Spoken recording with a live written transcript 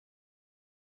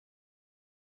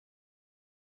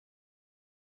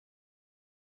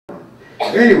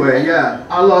Anyway, yeah,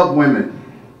 I love women.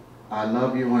 I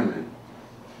love you women.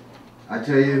 I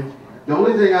tell you, the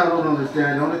only thing I don't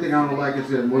understand, the only thing I don't like is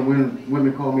that when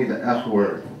women call me the F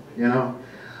word, you know?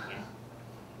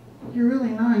 You're really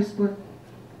nice, but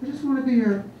I just want to be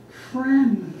your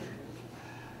friend.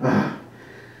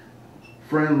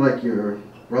 Friend like your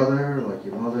brother, like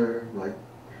your mother, like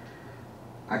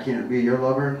I can't be your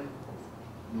lover.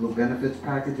 A little benefits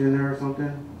package in there or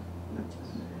something.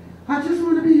 I just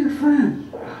want to be your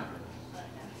friend.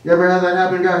 You ever had that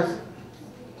happen, guys?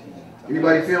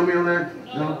 Anybody feel me on that?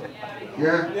 No?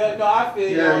 Yeah? Yeah, no, I feel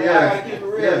you. Yeah, I yeah. gotta keep it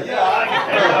real. Yeah.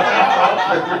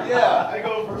 Yeah. I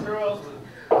go for girls.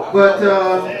 But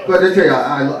I tell you,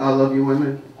 I love you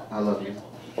women. I love you.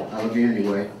 I love you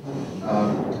anyway.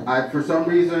 For some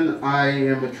reason, I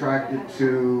am attracted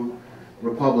to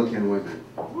Republican women.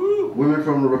 Women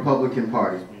from the Republican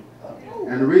Party.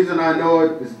 And the reason I know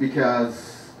it is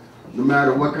because no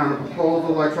matter what kind of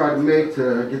proposal I try to make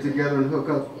to get together and hook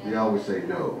up, they always say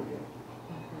no.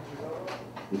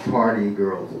 The party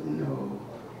girls, no.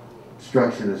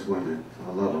 Obstructionist women,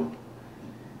 I love them.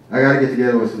 I got to get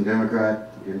together with some Democrat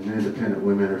and independent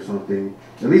women or something.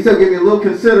 At least they'll give me a little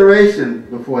consideration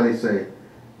before they say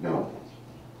no.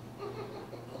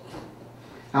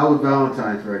 How was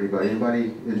Valentine's for anybody?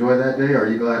 Anybody enjoy that day, or are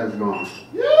you glad it's gone?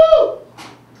 Yeah.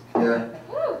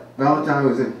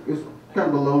 Valentine's it was kind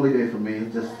of a lonely day for me.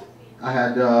 Just I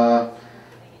had I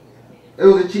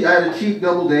had a cheap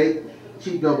double date.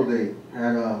 I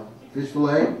had a fish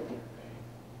fillet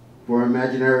for an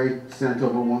imaginary scent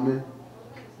of a woman,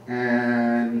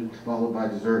 and followed by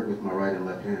dessert with my right and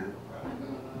left hand.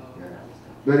 Yeah.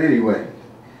 But anyway,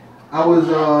 I was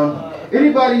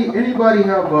anybody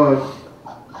have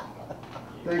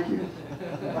thank you.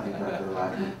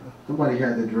 Somebody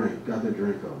had the drink, got the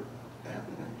drink of it.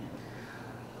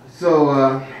 So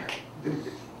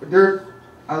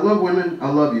I love women, I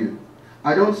love you.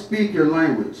 I don't speak your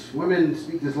language. Women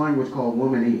speak this language called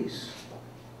womanese.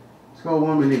 It's called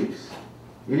womanese.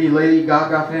 Any Lady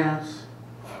Gaga fans?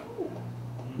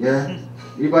 Yeah?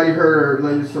 Anybody heard her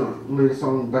latest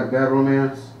song Bad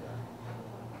Romance?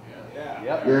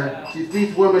 Yeah? She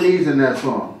speaks womanese in that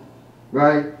song.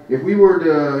 Right? If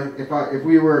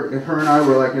her and I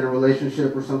were like in a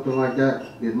relationship or something like that,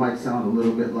 it might sound a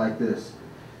little bit like this.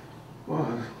 Well,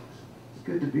 it's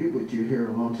good to be with you here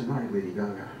alone tonight, Lady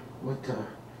Gaga. What can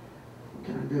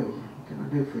I do? What can I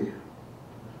do for you?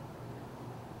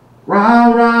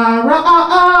 Ra ra ra ah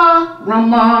ah,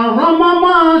 rama rama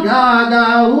ma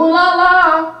gaga ooh la la.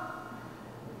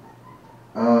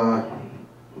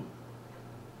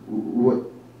 What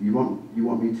you want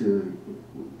me to?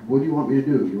 What do you want me to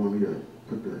do? You want me to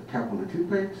put the cap on the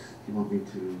toothpaste? You want me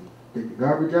to take the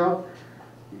garbage out?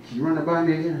 You run it by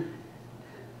me again.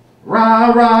 Ra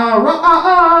ra ra ah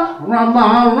ah,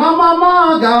 rama rama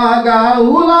ma ga ga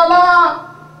ooh la la.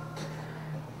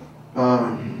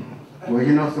 Well,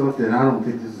 you know something. I don't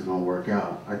think this is gonna work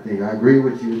out. I agree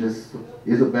with you. This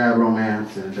is a bad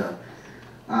romance, and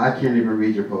I can't even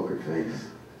read your poker face.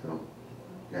 So,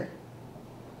 okay.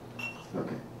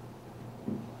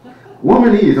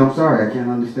 Womanese, I'm sorry, I can't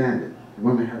understand it.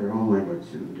 Women have their own language,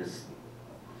 and just.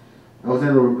 I was in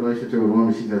a relationship with a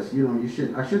woman. She says,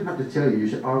 I shouldn't have to tell you. You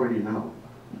should already know.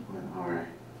 Well, all right.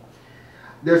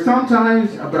 There's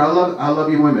sometimes, but I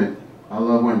love you women. I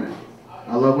love women.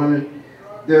 I love women.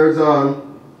 There's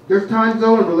times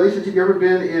though in a relationship, you ever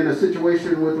been in a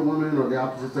situation with a woman or the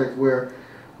opposite sex where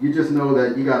you just know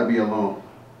that you got to be alone.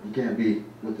 You can't be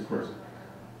with this person.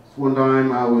 One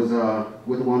time I was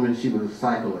with a woman. She was a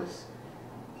cyclist.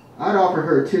 I'd offer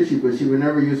her a tissue, but she would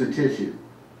never use a tissue.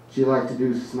 She liked to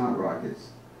do snot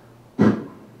rockets.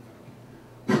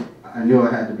 I knew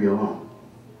I had to be alone.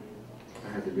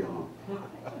 I had to be alone.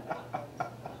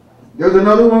 There was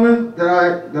another woman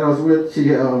that I was with.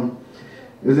 She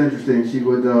it was interesting. She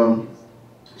was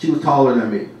taller than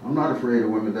me. I'm not afraid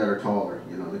of women that are taller.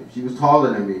 You know, she was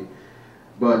taller than me,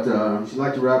 but she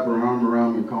liked to wrap her arm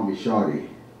around me and call me shawty,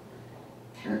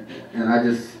 and I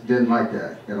just didn't like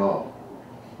that at all.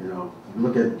 You know,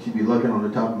 she'd be looking on the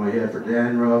top of my head for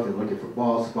dandruff and looking for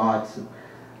bald spots.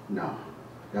 No,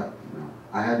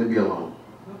 I had to be alone.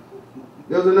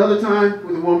 There was another time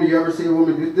with a woman. You ever see a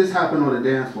woman? This happened on a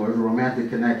dance floor. It was a romantic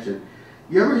connection.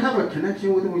 You ever have a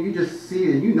connection with them when you just see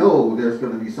it and you know there's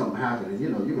going to be something happening? You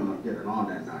know you're going to get it on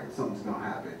that night. Something's going to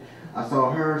happen. I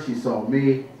saw her. She saw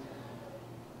me.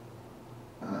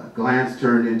 Glance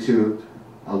turned into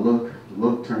a look.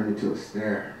 Look turned into a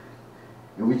stare.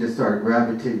 And we just started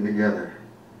gravitating together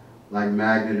like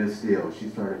magnet and steel. She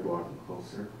started going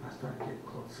closer. I started getting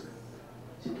closer.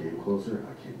 She came closer.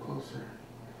 I came closer.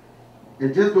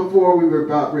 And just before we were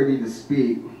about ready to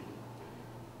speak,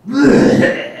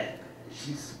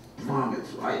 she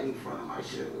vomits right in front of my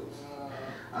shoes.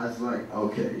 I was like,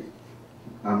 okay,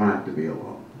 I'm gonna have to be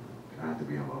alone. I have to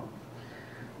be alone.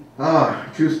 Ah,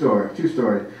 true story, true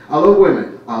story. I love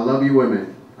women. I love you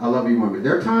women. I love you women.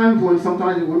 There are times when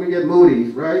sometimes women get moody,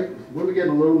 right? Women get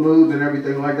in little moods and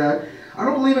everything like that. I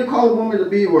don't believe in calling a woman the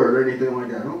B word or anything like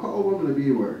that. I don't call a woman the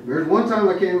B word. There's one time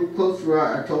I came close to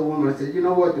her, I told a woman, I said, you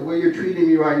know what, the way you're treating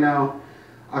me right now,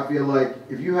 I feel like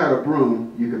if you had a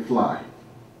broom, you could fly.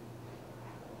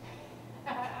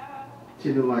 She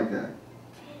didn't like that.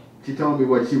 She told me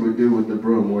what she would do with the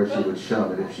broom, where she would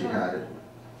shove it if she had it.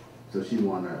 So she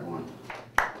won that one.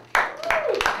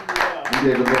 You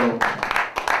gave a little